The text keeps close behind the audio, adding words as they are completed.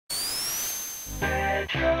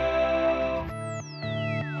That's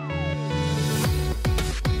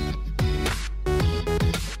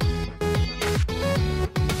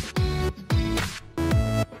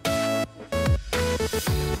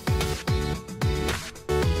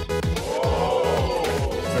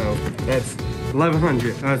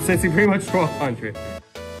 1100. Since he pretty much 1200.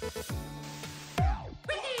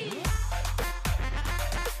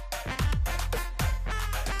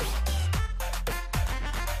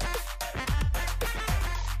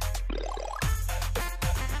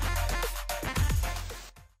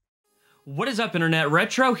 What is up, Internet?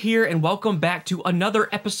 Retro here, and welcome back to another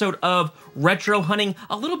episode of Retro Hunting.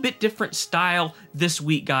 A little bit different style this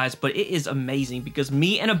week, guys, but it is amazing because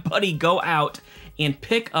me and a buddy go out and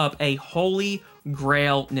pick up a holy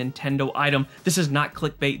grail Nintendo item. This is not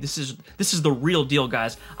clickbait. This is the real deal,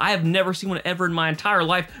 guys. I have never seen one ever in my entire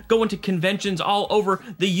life. Going to conventions all over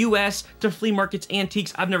the US, to flea markets,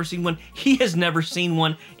 antiques. I've never seen one. He has never seen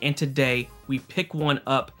one, and today we pick one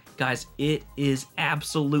up. Guys, it is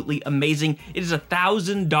absolutely amazing. It is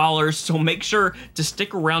 $1,000, so make sure to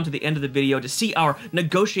stick around to the end of the video to see our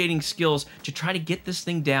negotiating skills to try to get this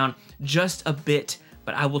thing down just a bit.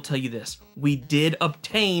 But I will tell you this, we did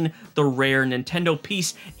obtain the rare Nintendo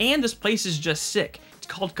piece, and this place is just sick. It's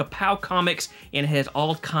called Kapow Comics, and it has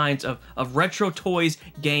all kinds of retro toys,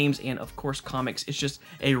 games, and of course comics. It's just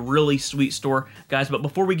a really sweet store, guys. But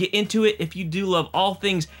before we get into it, if you do love all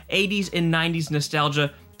things 80s and 90s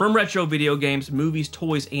nostalgia from retro video games, movies,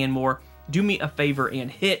 toys, and more, do me a favor and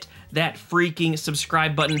hit that freaking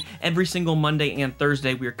subscribe button. Every single Monday and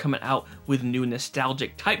Thursday, we are coming out with new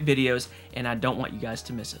nostalgic type videos, and I don't want you guys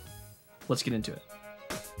to miss it. Let's get into it.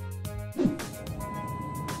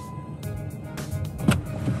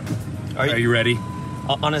 Are you ready?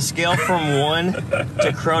 On a scale from 1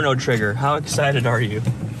 to Chrono Trigger, how excited are you?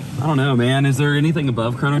 I don't know, man. Is there anything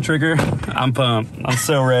above Chrono Trigger? I'm pumped. I'm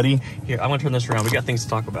so ready. Here, I'm gonna turn this around. We got things to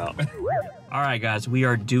talk about. All right, guys, we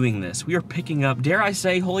are doing this. We are picking up, dare I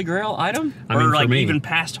say, Holy Grail item? I mean, or like for me, even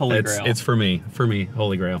past Holy Grail? It's for me,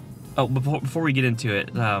 Holy Grail. Oh, before we get into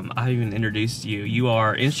it, I even introduced you. You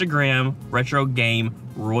are Instagram retro game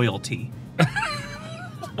royalty.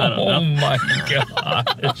 Oh my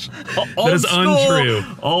gosh. That is untrue.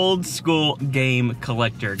 Old school game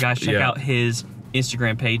collector. Guys, check out his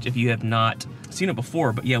Instagram page if you have not seen it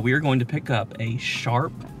before. But yeah, we are going to pick up a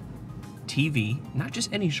Sharp TV, not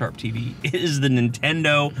just any Sharp TV. It is the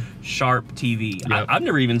Nintendo Sharp TV. Yep. I've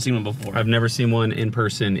never even seen one before. I've never seen one in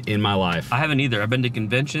person in my life. I haven't either. I've been to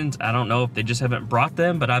conventions. I don't know if they just haven't brought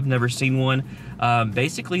them, but I've never seen one.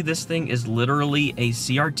 Basically, this thing is literally a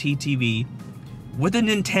CRT TV with a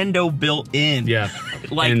Nintendo built in. Yeah,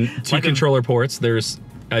 and two controller ports. There's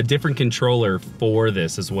a different controller for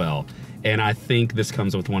this as well. And I think this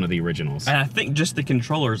comes with one of the originals. And I think just the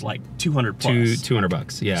controller is like 200 plus.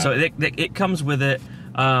 $200, yeah. So it comes with it.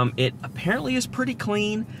 It apparently is pretty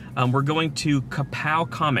clean. We're going to Kapow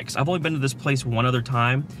Comics. I've only been to this place one other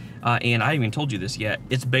time, and I haven't even told you this yet.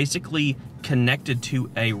 It's basically connected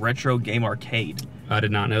to a retro game arcade. I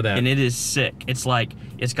did not know that. And it is sick. It's like,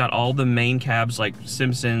 it's got all the main cabs like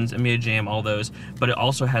Simpsons, NBA Jam, all those, but it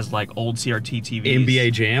also has like old CRT TVs.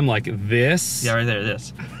 NBA Jam, like this? Yeah, right there,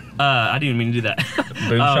 this. I didn't even mean to do that.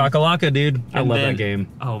 Boom shakalaka, dude. I love that game.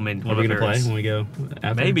 Oh man, what are we gonna play when we go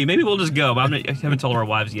after? Maybe we'll just go. But I haven't told our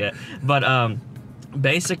wives yet. But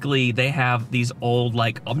basically, they have these old,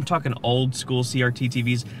 like, I'm talking old school CRT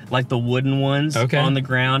TVs, like the wooden ones on the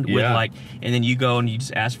ground with like, and then you go and you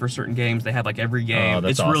just ask for certain games. They have like every game. Oh,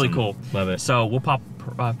 that's it's really awesome. cool. Love it. So we'll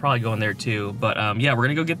probably go in there too. But yeah, we're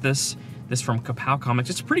gonna go get this from Kapow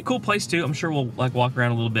Comics. It's a pretty cool place too. I'm sure we'll like walk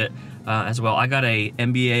around a little bit as well. I got a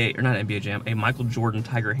NBA Jam, a Michael Jordan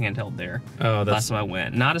Tiger handheld there. Oh, that's... last time I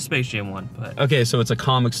went. Not a Space Jam one, but... Okay, so it's a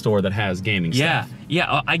comic store that has gaming stuff.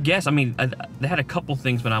 Yeah, I guess. I mean, they had a couple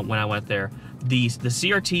things when I went there. The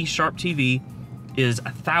CRT Sharp TV is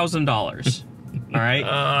 $1,000. All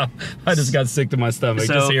right? I just got sick to my stomach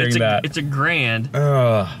just hearing that. It's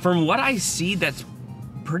 $1,000. From what I see, that's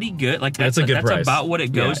pretty good. Like that's a good price. That's about what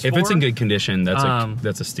it goes for. If it's in good condition,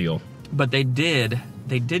 that's a steal. But they did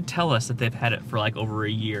tell us that they've had it for like over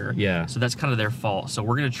a year. Yeah. So that's kind of their fault. So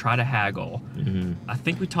we're gonna try to haggle. I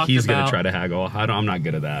think we talked about... He's gonna try to haggle. I'm not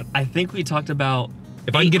good at that. I think we talked about...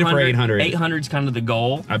 If I can get it for 800. 800 is kind of the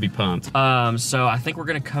goal. I'd be pumped. So I think we're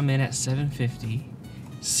gonna come in at 750.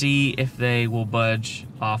 See if they will budge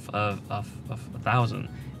off of 1,000.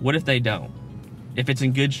 What if they don't? If it's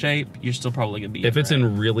in good shape, you're still probably gonna be. If it's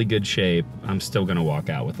in really good shape, I'm still gonna walk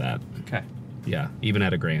out with that. Okay. Yeah, even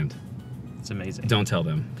at $1,000. It's amazing. Don't tell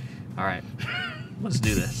them. All right, let's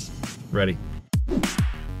do this. Ready.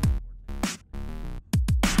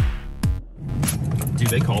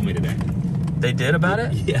 they called me today. They did about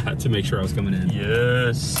it? Yeah, to make sure I was coming in.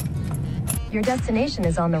 Yes. Your destination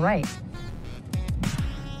is on the right.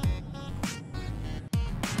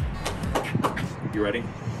 You ready?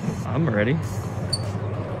 I'm ready.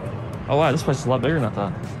 Oh wow, this place is a lot bigger than I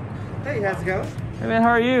thought. Hey, how's it going? Hey man, how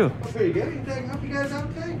are you? Pretty good. Hope you guys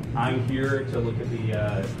okay. I'm here to look at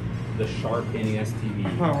the Sharp NES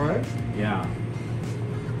TV. All right. Yeah.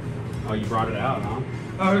 Oh, you brought it out, huh?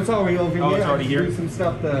 Oh, it's already over here. Oh, it's already here? I some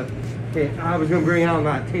stuff to. Yeah, I was gonna bring it on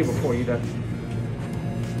that table for you. To.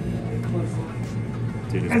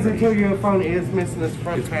 Dude, it's As I pretty- told you, your phone is missing this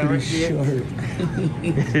front panel here.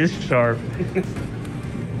 It is sharp.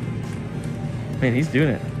 Man, he's doing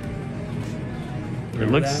it. It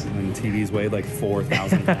looks. When TVs weighed like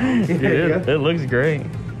 4,000 pounds. Dude, it looks great.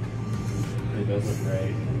 It does look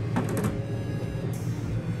great.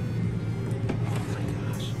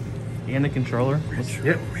 And the controller.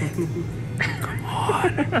 Yep.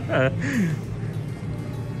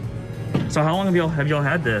 So how long have y'all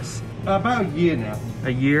had this? About a year now. A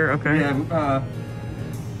year? Okay. Yeah.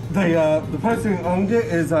 The person who owned it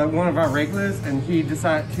is one of our regulars, and he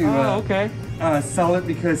decided to okay. Sell it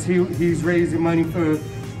because he's raising money for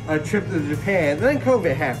a trip to Japan. Then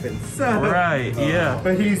COVID happened. So, Right. Yeah.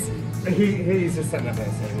 But he's just setting up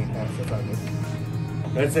that saying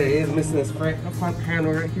I'd say it is missing this front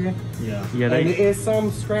panel right here. Yeah. Yeah. And there is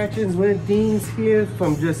some scratches with dings here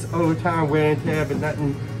from just over time wear and tear, but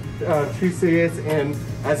nothing too serious. And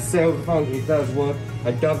as a sales phone, it does work.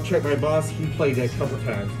 I double checked my boss. He played it a couple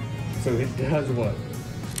times, so it does work.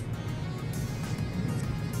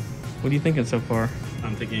 What are you thinking so far?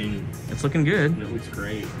 I'm thinking It's looking good. it looks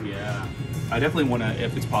great. Yeah. I definitely want to,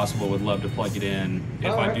 if it's possible, would love to plug it in if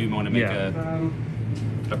All I right. do want to make Yeah.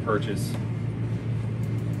 a purchase.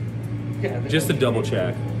 Yeah, Just to double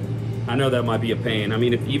check. I know that might be a pain. I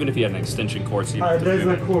mean, even if you had an extension cord, so you don't have to there's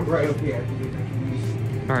move a it. cord right over here.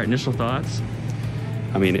 All right. Initial thoughts.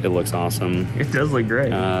 I mean, it looks awesome. It does look great.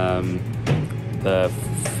 The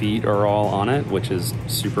feet are all on it, which is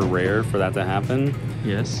super rare for that to happen.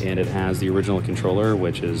 Yes. And it has the original controller,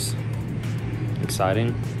 which is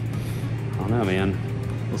exciting. I don't know, man.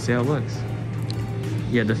 We'll see how it looks.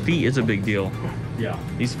 Yeah, the feet is a big deal. Yeah.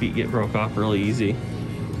 These feet get broke off really easy.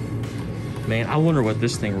 Man, I wonder what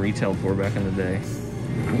this thing retailed for back in the day.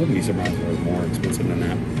 I wouldn't be surprised if it was more expensive than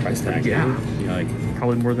that price tag. Yeah. Yeah, like,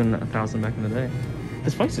 Probably more than 1,000 back in the day.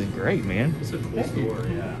 This place is great, man. it's a cool store,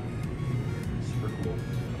 yeah. Super cool.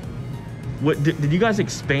 What did you guys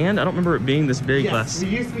expand? I don't remember it being this big Yes, last. we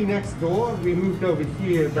used to be next door. We moved over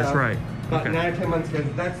here. That's right. About Okay. 9 or 10 months ago.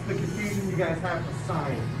 That's the confusion you guys have for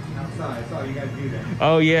sign outside. That's all you got to do that.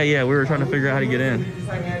 Oh yeah, yeah. We were trying to figure out how to get in. We just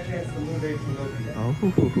haven't had a chance to move it to look at. Oh,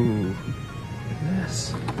 look at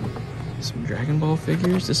this. Some Dragon Ball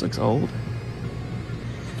figures. This looks old.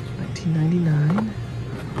 1999.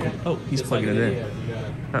 Oh, he's plugging it in.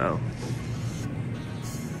 Uh-oh.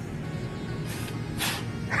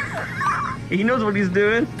 He knows what he's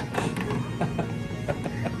doing.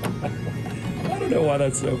 I don't know why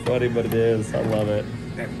that's so funny, but it is. I love it.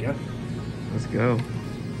 There we go. Let's go.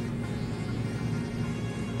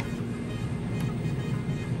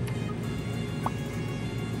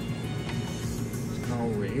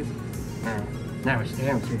 Always. Now it's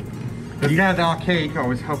down to. If you got the arcade, you can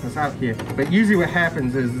always help us out here. But usually what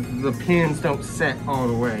happens is the pins don't set all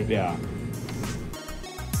the way. Yeah.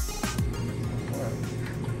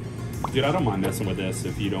 Dude, I don't mind messing with this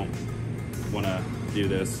if you don't want to do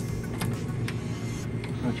this.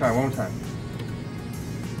 I'll try one time.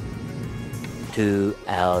 2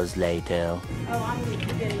 hours later.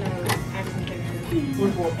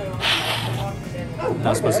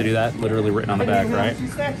 Not supposed to do that. Literally written on the back, right?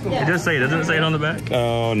 It does say it. Doesn't it say it on the back?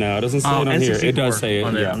 Oh no, it doesn't say it on here. It does say it.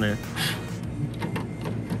 on there. Yeah. On there.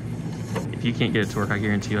 If you can't get it to work, I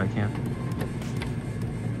guarantee you I can.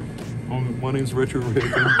 My name's Richard Rick.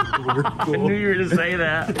 We're I cool. knew you were going to say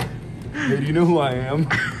that. Hey, do you know who I am?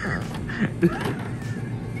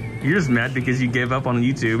 You're just mad because you gave up on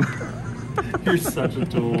YouTube. You're such a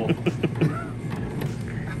tool.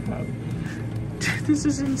 Dude, this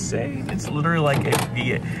is insane. It's literally like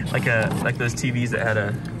like those TVs that had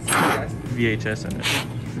a VHS in it,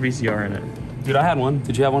 VCR in it. Dude, I had one.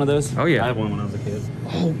 Did you have one of those? Oh yeah. I had one when I was a kid.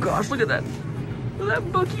 Oh gosh, look at that. Look at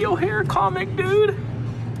that Bucky O'Hare comic, dude.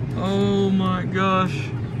 Oh my gosh.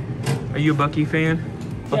 Are you a Bucky fan?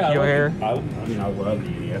 Bucky O'Hare? I mean, I love the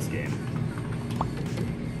NES game.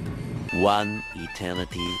 1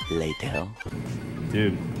 eternity later.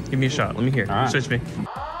 Dude. Give me a shot. Let me hear. All right. Switch me.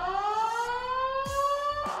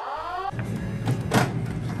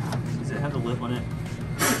 Does it have the lip on it?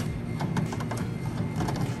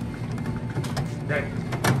 Dang.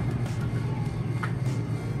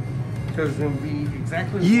 So it's gonna be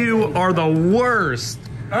exactly. You are the worst.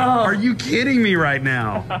 Oh. Are you kidding me right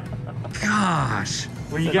now? Gosh.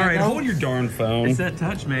 Well, you All got right, hold your darn phone. It's that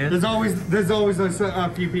touch, man. There's always a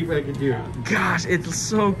few people that can do it. Gosh, it's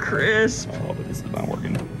so crisp. Oh, but this is not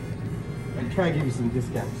working. I try to give you some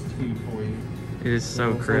discounts too for you. It is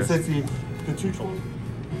so So crisp. it's the two choice.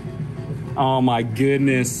 Oh my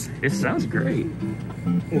goodness. It sounds great.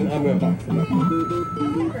 And I'm gonna box them up.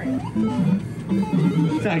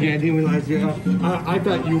 Sorry, I didn't realize you. I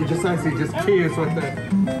thought you were just actually just curious what that.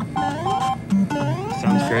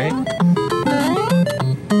 Sounds great.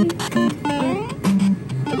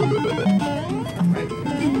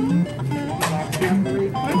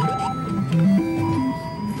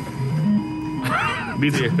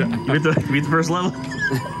 Beat the first level.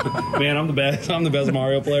 Man, I'm the best. I'm the best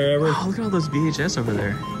Mario player ever. Oh, look at all those VHS over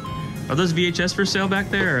there. Are those VHS for sale back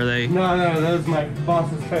there, or are they? No, that was my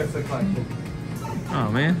boss's poster collection. Oh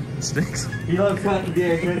man, it stinks. He loves collecting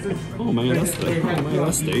VHSs. Oh man, that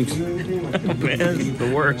stinks. Man, it's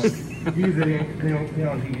the worst. Usually they don't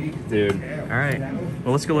on TV. Dude. All right,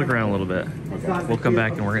 well let's go look around a little bit. We'll come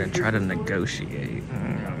back and we're gonna try to negotiate.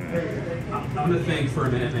 I'm gonna think for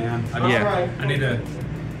a minute, man. Yeah. I need to.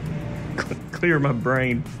 Clear my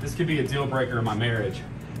brain. This could be a deal breaker in my marriage.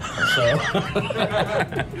 So,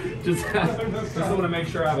 just want to make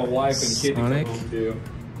sure I have a wife and kid to come Sonic. home to.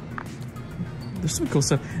 There's some cool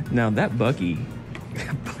stuff. Now that Bucky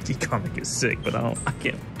comic is sick, but I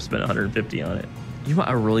can't spend 150 on it. You know what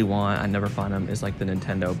I really want? I never find them. Is like the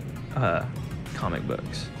Nintendo comic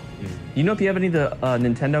books. You know if you have any of the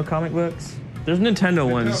Nintendo comic books? There's Nintendo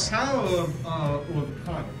ones. How of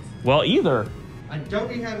comics? Well, either. I don't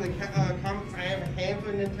be having the comics. I have a handful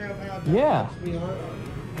of Nintendo powers. Yeah.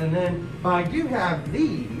 And then, but I do have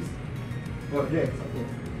these. Well, yes.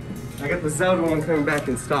 I got the Zelda one coming back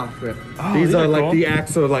in stock. But Oh, these are like cool. the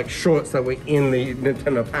actual like shorts that were in the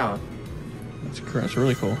Nintendo Power. That's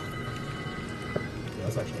really cool.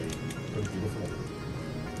 That's actually beautiful.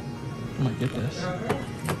 I might get this.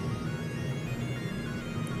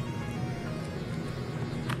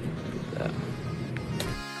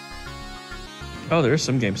 Oh, there's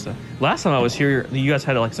some game stuff. Last time I was here, you guys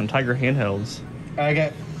had like some Tiger handhelds.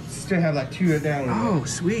 I still have like two down. Oh,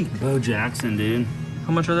 sweet. Bo Jackson, dude.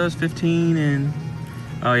 How much are those? 15 and...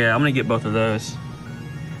 Oh yeah, I'm gonna get both of those.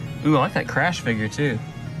 Ooh, I like that Crash figure too.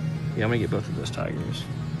 Yeah, I'm gonna get both of those Tigers.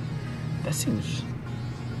 That seems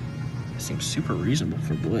super reasonable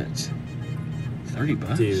for Blitz. 30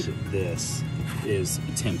 bucks. Dude, this is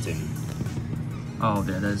tempting. Oh,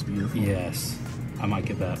 yeah, that is beautiful. Yes, I might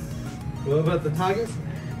get that. What about the Tigers?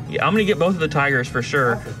 Yeah, I'm gonna get both of the Tigers for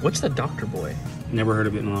sure. What's the Doctor Boy? Never heard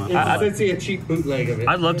of it in a long I time. did see a cheap bootleg of it.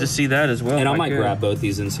 I'd love to see that as well. And I if might could. grab both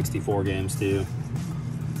these in 64 games too.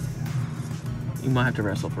 You might have to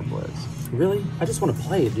wrestle for Blitz. Really? I just want to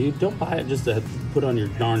play it, dude. Don't buy it just to put on your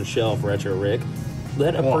darn shelf, Retro Rick.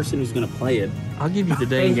 Let a person who's gonna play it. I'll give you the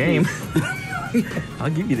dang game. I'll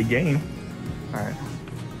give you the game. All right.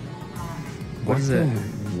 What is it?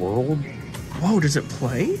 World? Whoa, does it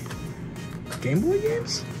play? Game Boy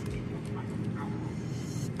games?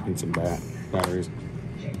 And some batteries.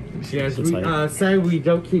 Yes, It's we, like- say we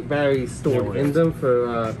don't keep batteries stored in them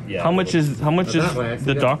for. Yeah. How much is that way, I see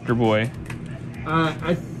the that. Doctor Boy?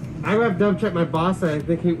 I have double checked my boss. I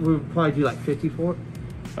think he would probably do like 50 for it.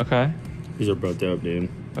 Okay. These are both dope, dude.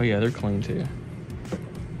 Oh yeah, they're clean too.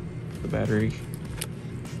 The battery.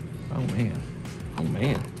 Oh man. Oh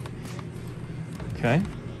man. Okay.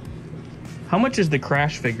 How much is the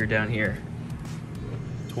Crash figure down here?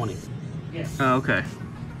 20. Oh, okay.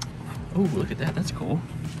 Oh, look at that. That's cool.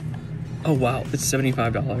 Oh, wow. It's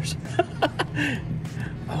 $75.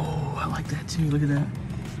 Oh, I like that too. Look at that.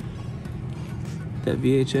 That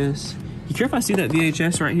VHS. You care if I see that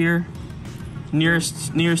VHS right here?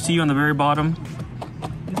 Nearest to you on the very bottom?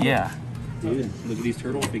 Yeah. Dude, look at these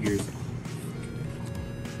turtle figures.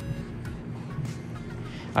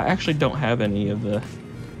 I actually don't have any of the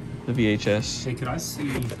VHS. Hey, could I see?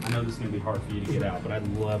 I know this is gonna be hard for you to get out, but I'd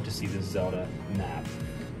love to see this Zelda map.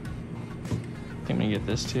 I think I'm gonna get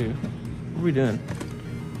this too. What are we doing?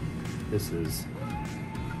 This is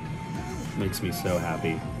makes me so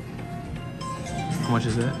happy. How much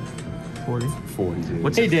is it? 40? 40,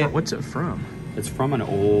 dude. What's it from? It's from an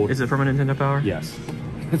old. Is it from a Nintendo Power? Yes.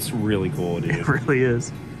 It's really cool, dude. It really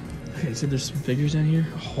is. Okay, so there's some figures down here.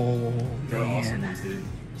 Oh, They're awesome man. ones, dude.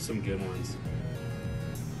 Some good ones.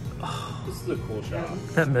 This is a cool shop.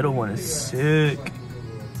 That middle one is sick.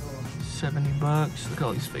 70 bucks. Look at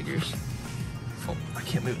all these figures. Oh, I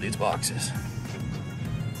can't move these boxes.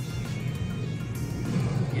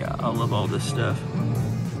 Yeah, I love all this stuff.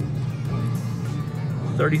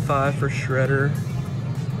 $35 for shredder.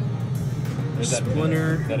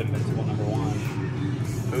 Splinter. That Invincible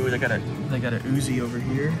 #1. Ooh, they got a Uzi over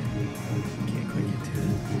here. Can't quite get to it.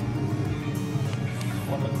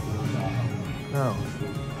 Oh.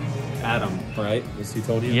 Adam, right? This who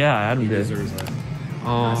told you? Yeah, Adam did.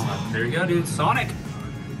 Oh. There you go, dude. Sonic.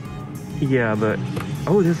 Yeah, but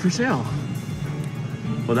oh, they're for sale.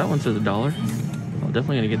 Well, that one says $1. I'm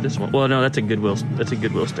definitely gonna get this one. Well, no, that's a Goodwill. That's a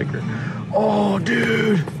Goodwill sticker. Oh,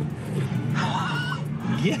 dude.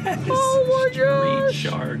 Yes. Oh my gosh.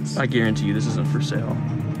 Sharks. I guarantee you this isn't for sale.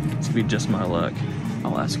 It's gonna be just my luck.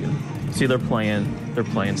 I'll ask him. See, they're playing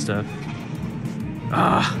stuff.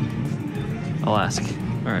 Ah. I'll ask.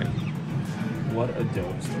 All right. What a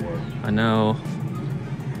dope store. I know.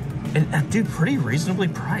 And dude, pretty reasonably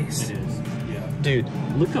priced. It is. Yeah. Dude,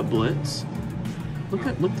 look up Blitz. Look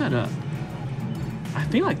that up. I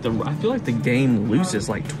feel like the game loses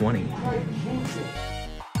like 20.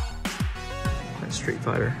 That's Street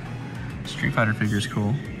Fighter. Street Fighter figure is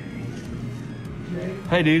cool.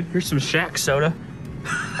 Hey dude, here's some Shaq soda.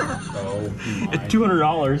 Oh my. It's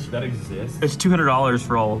 $200. That exists. It's $200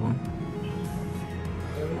 for all of them.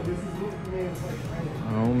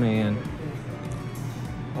 Oh man.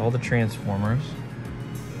 All the Transformers.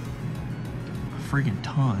 A freaking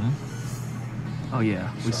ton. Oh yeah,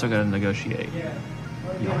 we still gotta negotiate.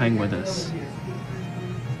 You'll hang with us.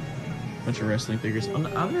 Bunch of wrestling figures.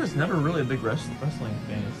 I was never really a big wrestling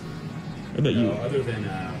fan. What about you? Other than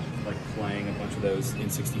like playing a bunch of those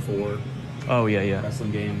N64 Oh yeah.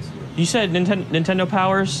 wrestling games. You said Nintendo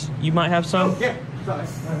Powers. You might have some. Oh, yeah. Sorry.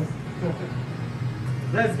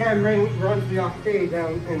 That guy runs the arcade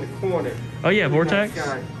down in the corner. Oh yeah, Vortex. Nice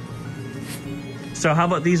guy. So how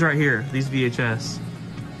about these right here? These VHS.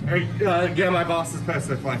 Get my boss's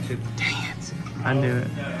personal collection. Dang it! I knew it.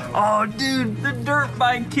 Oh dude, the dirt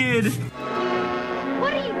bike kid.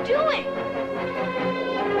 What are you doing?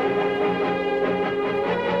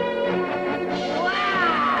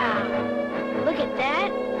 Wow! Look at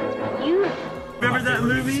that. It's beautiful. Remember that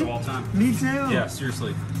movie? Of all time. Me too. Yeah,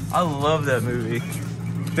 seriously. I love that movie.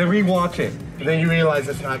 Then rewatch it, and then you realize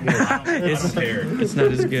it's not good. It's not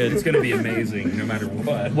as good. It's gonna be amazing no matter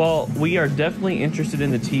what. Well, we are definitely interested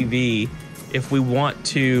in the TV. If we want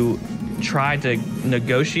to try to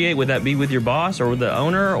negotiate, would that be with your boss or with the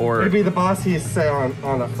owner, or Maybe the boss he's say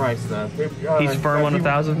on a price though. he's firm on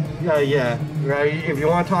 1,000? Yeah. Right. If you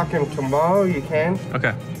want to talk to him tomorrow, you can.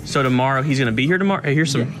 Okay. So tomorrow he's gonna be here tomorrow. Hey,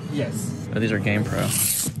 here's some. Yes. Oh, these are Game Pro.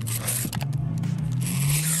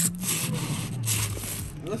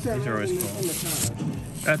 These are always cool.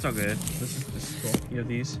 That's all good. This is cool. You have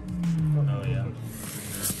these? Oh yeah.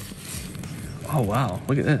 Oh wow!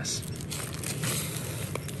 Look at this.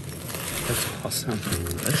 That's awesome.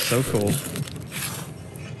 That's so cool.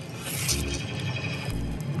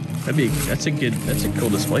 That's a cool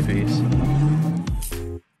display piece.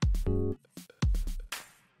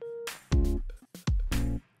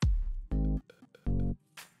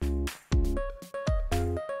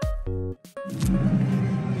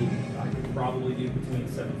 Probably do between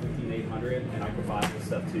 750 and 800, and I could buy this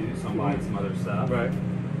stuff too, so I'm buying some other stuff. Right.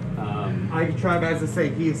 I can try, but as I say,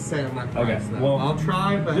 he's set on my price. Okay, Now. well, I'll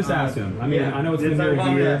try, but just ask him. I mean, I know it's going to be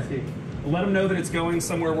here. Let him know that it's going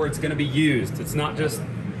somewhere where it's going to be used. It's not just.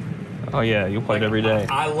 Oh yeah, you'll play it every day.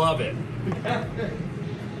 I love it.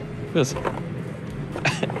 This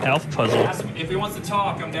Elf puzzle. Ask him. If he wants to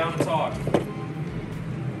talk, I'm down to talk.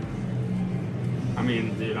 I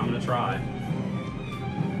mean, dude, I'm going to try.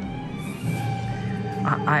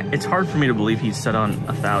 It's hard for me to believe he's set on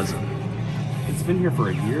 1,000. It's been here for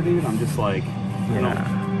a year, dude. I'm just like,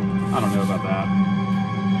 I don't know about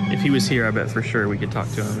that. If he was here, I bet for sure we could talk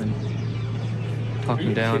to him and talk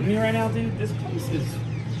him down. Are you kidding me right now, dude? This place is.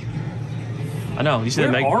 I know. You see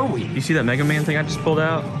Where that? are we? You see that Mega Man thing I just pulled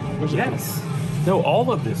out? Yes. No,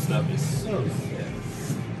 all of this stuff is so sick.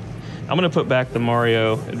 I'm gonna put back the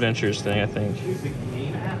Mario Adventures thing. I think Here's the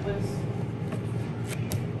game atlas.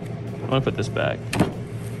 I'm gonna put this back.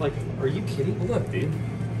 Like, are you kidding? Look, dude.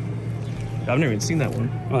 I've never even seen that one.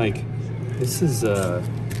 Like, this is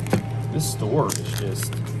this store is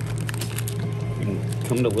just. You can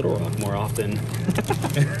come to Little Rock more often.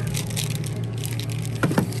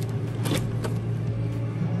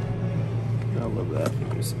 I love that.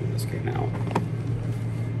 I'm just see this came out.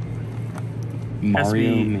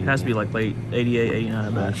 Has to be like late 88, 89, I I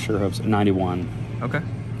bet. sure hope so. 91. Okay.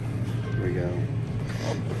 Here we go.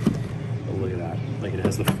 Oh, look at that. Like, it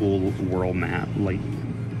has the full world map. Like,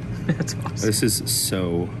 That's awesome. this is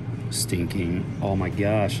so stinking. Oh my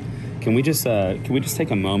gosh. Can we just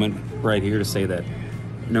take a moment right here to say that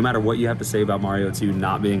no matter what you have to say about Mario 2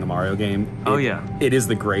 not being a Mario game, it is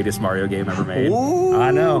the greatest Mario game ever made. Ooh.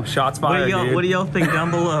 I know, shots fired, dude. What do y'all think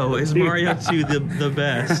down below? Is Mario 2 the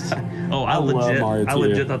best? Oh, I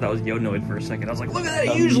legit thought that was Yonoid for a second. I was like, look at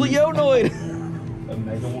that, usually Yonoid. A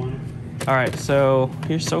mega one. All right, so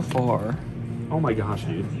here's so far. Oh my gosh,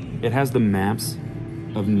 dude. It has the maps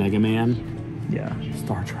of Mega Man. Yeah.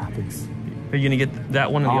 Star Tropics. Are you gonna get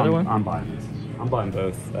that one and the other one? I'm buying this. I'm buying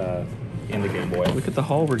both in the Game Boy. Look at the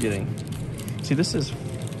haul we're getting. See, it says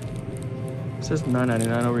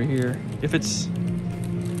 $9.99 over here. If it's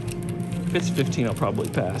 15, I'll probably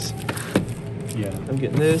pass. Yeah. I'm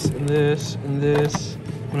getting this and this and this.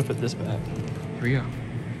 I'm gonna put this back. Here we go.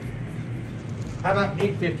 How about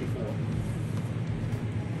 $8.54?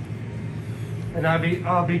 And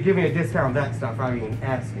I'll be giving a discount on that stuff rather than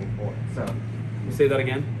asking for it. So You say that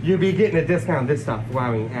again? you'll be getting a discount on this stuff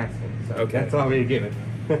rather than asking. So Okay. that's all we're giving.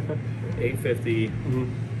 $8.50.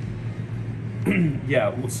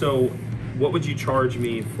 Yeah. So, what would you charge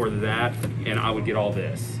me for that? And I would get all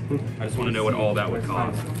this. I just want to know what all that would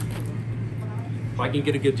cost. If I can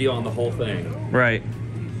get a good deal on the whole thing. Right.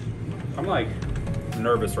 I'm like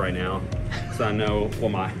nervous right now, so I know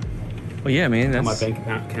what my Well, yeah, man. my That's bank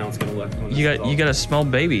account's gonna look. when this you is got all- you got a small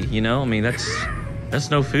baby. You know, I mean that's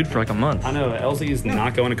no food for like a month. I know Elsie's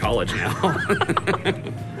not going to college now.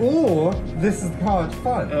 Or this is college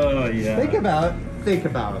fun. Oh yeah. Think about it. Think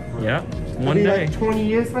about it. Yeah. It'll One be day. like 20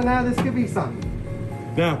 years from now, this could be something.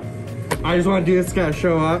 Now, I just want to do this kind of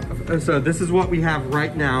show up. So this is what we have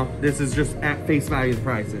right now. This is just at face value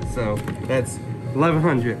prices. So that's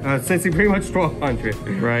 1,100. Essentially pretty much 1,200.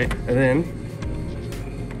 Right. And then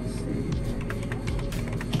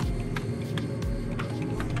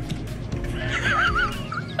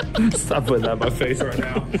Stop putting that in my face right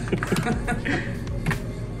now.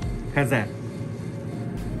 how's that?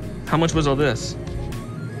 How much was all this?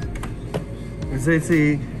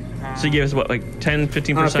 Essentially So you gave us what, like 10,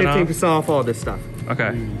 15% off? 15% off all this stuff.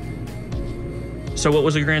 Okay. So what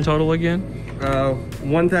was the grand total again?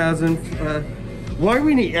 1,000. Why do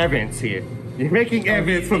we need evidence here? You're making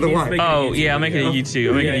evidence for the he's wife. making- Oh yeah, I'm making a YouTube.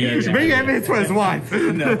 I'm making a YouTube. Bring evidence for his wife.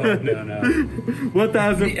 No.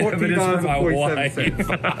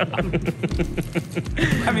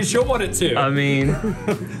 $1,014.47. I mean, she'll want it too. I mean,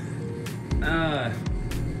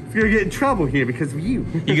 You're gonna get in trouble here because of you.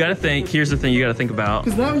 you got to think. Here's the thing you got to think about.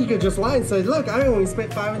 Because now you can just lie and say, "Look, I only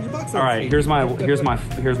spent $500 on All right, this."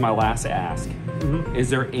 here's my last ask. Is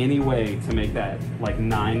there any way to make that like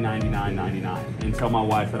 $9.99.99 and tell my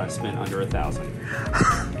wife that I spent under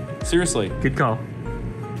 $1,000? Seriously. Good call.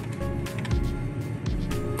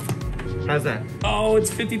 How's that? Oh, it's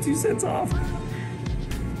 52 cents off.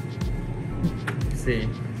 See,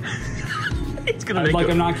 He's gonna make Like,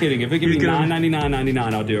 it. I'm not kidding. If it gives me He's gonna-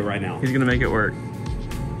 $9.99.99, I'll do it right now. He's gonna make it work.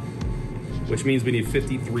 Which means we need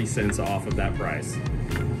 53 cents off of that price.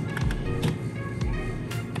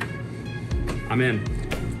 I'm in.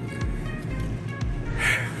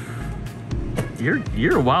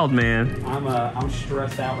 You're a wild man. I'm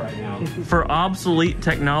stressed out right now. For obsolete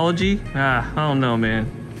technology, I don't know, man.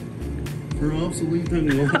 For obsolete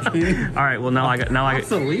technology. All right, well now I got.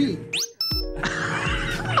 obsolete.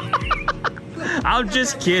 I'm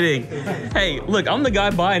just kidding. Hey, look, I'm the guy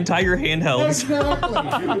buying Tiger handhelds.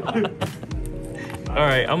 All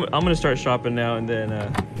right, I'm gonna start shopping now, and then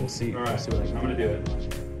we'll see. All right, We'll see what I can I'm gonna do it.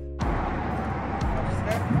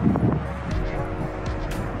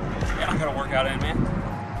 Yeah, I'm gonna work out in,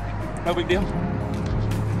 man. No big deal.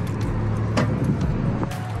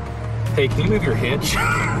 Hey, can you move your hitch?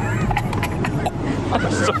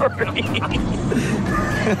 I'm sorry.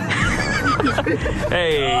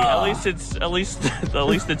 Hey, at least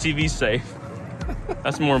the TV's safe.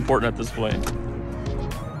 That's more important at this point.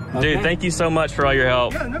 Okay. Dude, thank you so much for all your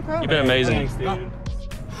help. Yeah, no problem. You've been amazing. Thanks,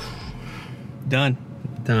 dude.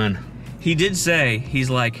 Done. He did say, he's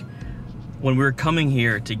like, when we were coming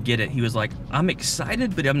here to get it, he was like, I'm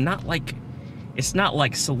excited, but I'm not like, it's not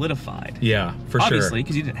like solidified. Yeah, for Obviously,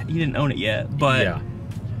 because you didn't own it yet, but Yeah.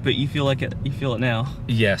 but you feel like it. You feel it now.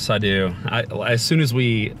 Yes, I do. As soon as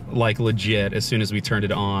we, like legit, as soon as we turned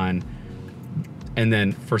it on, and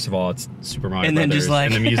then first of all, it's Super Mario And then Brothers, just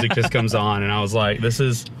like- and the music just comes on, and I was like, this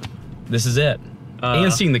is it.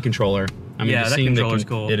 And seeing the controller. I mean, Yeah, just that seeing controller's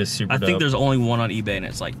cool. It is super I think dope. there's only one on eBay, and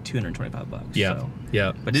it's like $225. Yeah, So.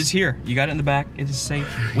 yeah. But it's here. You got it in the back. It is safe.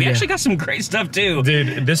 We Yeah. actually got some great stuff too.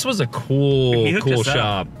 Dude, this was a He cool hooked us up.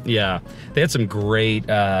 shop. Yeah, they had some great,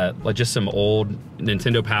 like just some old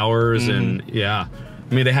Nintendo Powers, and yeah,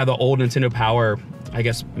 I mean they had the old Nintendo Power I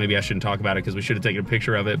guess maybe I shouldn't talk about it because we should have taken a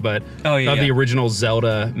picture of it, but the original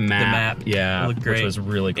Zelda map. The map. Yeah, looked great. Which was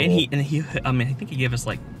really cool. And he, I mean, I think he gave us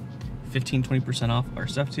like 15-20% off our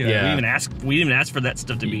stuff too. Yeah. We didn't even ask for that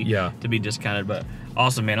stuff to be discounted, but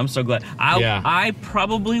awesome, man. I'm so glad. I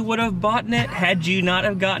probably would have bought it had you not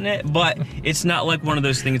have gotten it, but it's not like one of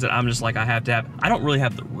those things that I'm just like, I have to have. I don't really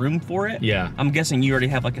have the room for it. Yeah. I'm guessing you already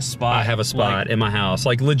have like a spot. I have a spot in my house,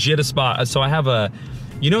 like legit a spot. So I have a,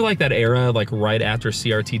 you know, like that era, like right after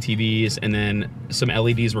CRT TVs, and then some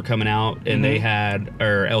LEDs were coming out, and they had,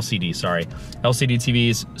 or LCD, sorry, LCD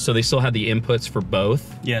TVs. So they still had the inputs for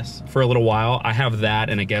both. Yes. For a little while, I have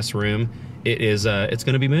that in a guest room. It is, it's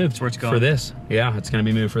going to be moved. That's where it's going. For this. Yeah, it's going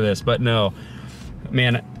to be moved for this. But no,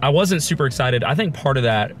 man, I wasn't super excited. I think part of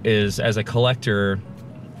that is, as a collector,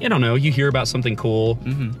 I don't know, you hear about something cool,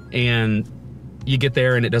 and you get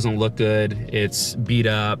there and it doesn't look good. It's beat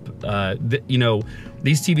up. You know,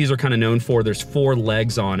 these TVs are kind of known for, there's 4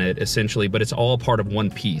 legs on it essentially, but it's all part of one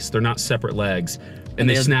piece. They're not separate legs, and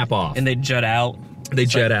they snap off. And they jut out. They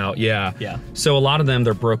jet out, yeah. Yeah. So a lot of them,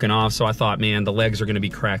 they're broken off. So I thought, man, the legs are going to be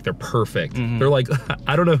cracked. They're perfect. They're like,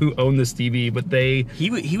 I don't know who owned this TV, but they... He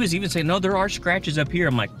was even saying, no, there are scratches up here.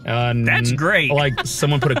 I'm like, that's great. Like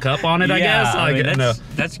someone put a cup on it, I guess? I mean, no.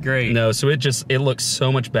 That's great. No, so it looks so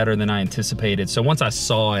much better than I anticipated. So once I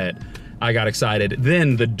saw it, I got excited.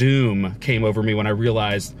 Then the doom came over me when I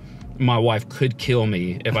realized my wife could kill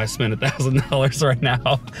me if I spent $1,000 right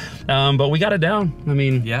now. But we got it down. I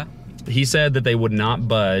mean... Yeah. He said that they would not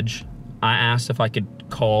budge. I asked if I could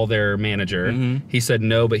call their manager. He said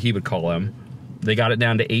no, but he would call him. They got it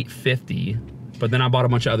down to $850, but then I bought a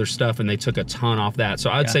bunch of other stuff and they took a ton off that. So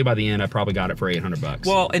I'd say by the end, I probably got it for $800.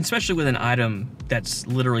 Well, especially with an item that's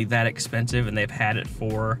literally that expensive, and they've had it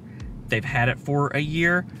for a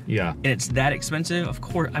year. Yeah. And it's that expensive. Of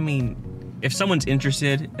course, I mean, if someone's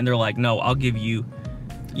interested and they're like, no, I'll give you,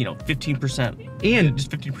 15%, and just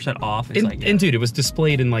 15% off. It's and dude, it was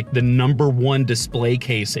displayed in like the #1 display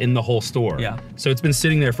case in the whole store. Yeah. So it's been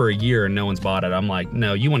sitting there for a year and no one's bought it. I'm like,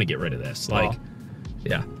 no, you want to get rid of this. Like,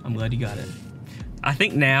 yeah. I'm glad you got it. I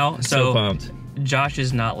think now, so pumped. Josh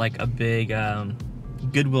is not like a big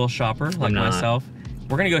Goodwill shopper like myself.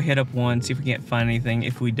 We're gonna go hit up one, see if we can't find anything.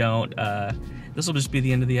 If we don't, this will just be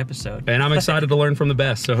the end of the episode. And I'm excited to learn from the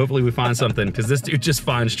best, so hopefully we find something, because this dude just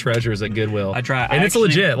finds treasures at Goodwill. I try. And it's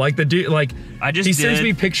legit. Like the dude, like, he sends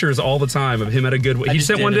me pictures all the time of him at a Goodwill. He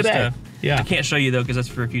sent one today. Stuff. Yeah. I can't show you though, because that's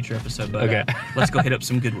for a future episode, but okay. Let's go hit up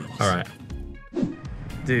some Goodwills. All right.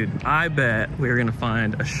 Dude, I bet we're gonna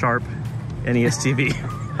find a Sharp NES TV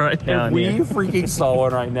right now. We freaking saw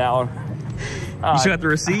one right now. You still got the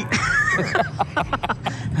receipt?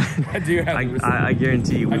 I do have the receipt. I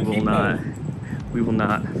guarantee you we will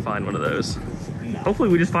not find one of those. No. Hopefully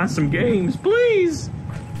we just find some games, please.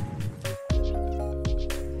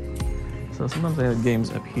 So sometimes they have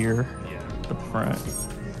games up here at the front,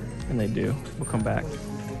 and they do. We'll come back.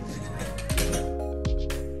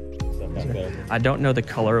 I don't know the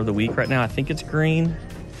color of the week right now. I think it's green,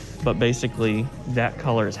 but basically that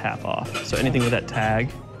color is half off. So anything with that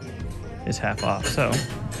tag is half off. So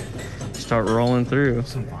start rolling through.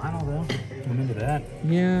 Some vinyl though. Remember that?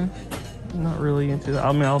 Yeah. I'm not really into that.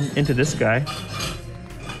 I mean, I'm into this guy.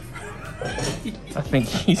 I think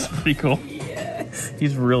he's pretty cool. Yes.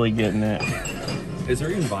 He's really getting it. Is there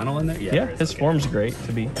even vinyl in there? Yeah, his form's great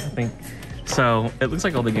to be, I think. So it looks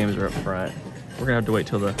like all the games are up front. We're gonna have to wait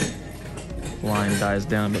till the line dies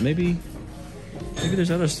down, but maybe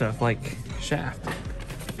there's other stuff like Shaft.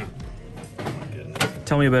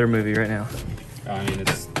 Tell me a better movie right now. I mean,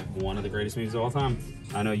 it's one of the greatest movies of all time.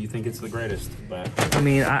 I know you think it's the greatest, but I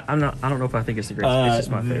mean, I don't know if I think it's the greatest. It's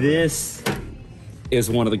just my favorite. This is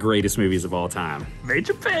one of the greatest movies of all time.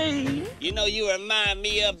 Major Pain. You know, you remind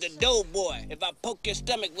me of the Doughboy. If I poke your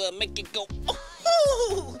stomach, we'll make it go.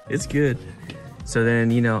 Oh! It's good. So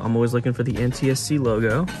then, I'm always looking for the NTSC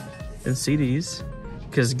logo and CDs,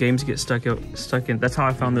 because games get stuck in. That's how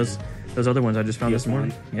I found those other ones I just found this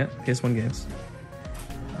morning. Yeah, PS1 games.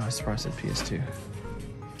 Oh, I was surprised it said PS2.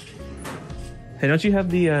 Hey, don't you have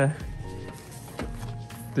the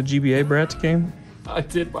GBA Bratz game? I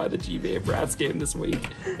did buy the GBA Bratz game this week.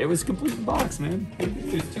 It was a complete box, man. It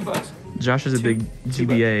was $2. Josh is a big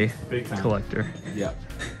GBA collector. Yeah.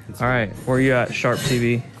 All right, where are you at, Sharp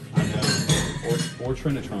TV? I know. Or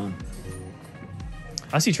Trinitron.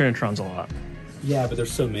 I see Trinitrons a lot. Yeah, but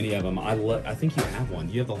there's so many of them. I think you have one.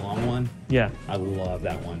 You have the long one? Yeah. I love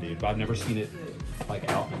that one, dude. But I've never seen it like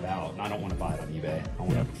out and about, and I don't want to buy it on eBay. I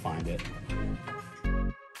want to find it.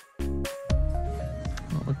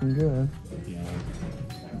 Not looking good. Yeah.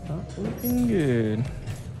 Not looking good.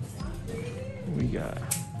 What we got?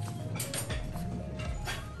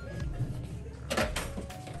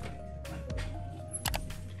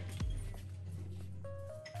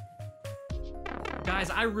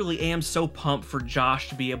 I really am so pumped for Josh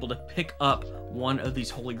to be able to pick up one of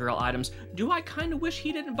these Holy Grail items. Do I kind of wish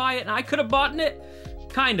he didn't buy it and I could have bought it?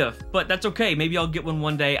 Kind of, but that's okay. Maybe I'll get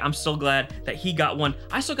one day. I'm still glad that he got one.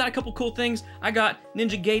 I still got a couple cool things. I got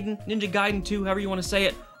Ninja Gaiden 2, however you want to say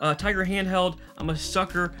it. Tiger handheld. I'm a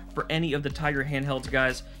sucker for any of the Tiger handhelds,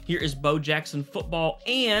 guys. Here is Bo Jackson football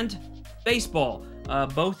and baseball,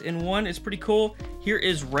 both in one. It's pretty cool. Here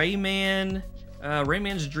is Rayman's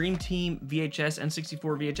Dream Team VHS, N64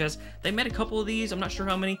 VHS. They made a couple of these. I'm not sure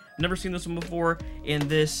how many. Never seen this one before. In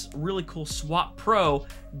this really cool SWAT Pro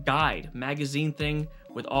guide magazine thing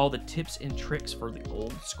with all the tips and tricks for the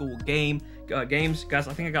old school games. Guys,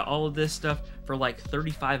 I think I got all of this stuff for like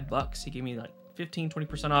 35 bucks. He gave me like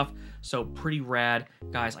 15-20% off, so pretty rad.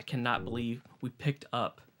 Guys, I cannot believe we picked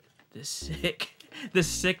up this sick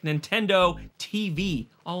Nintendo TV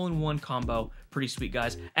all in one combo. Pretty sweet,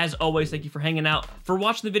 guys. As always, thank you for hanging out, for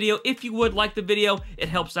watching the video. If you would like the video, it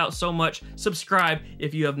helps out so much. Subscribe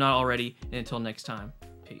if you have not already, and until next time,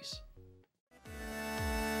 peace.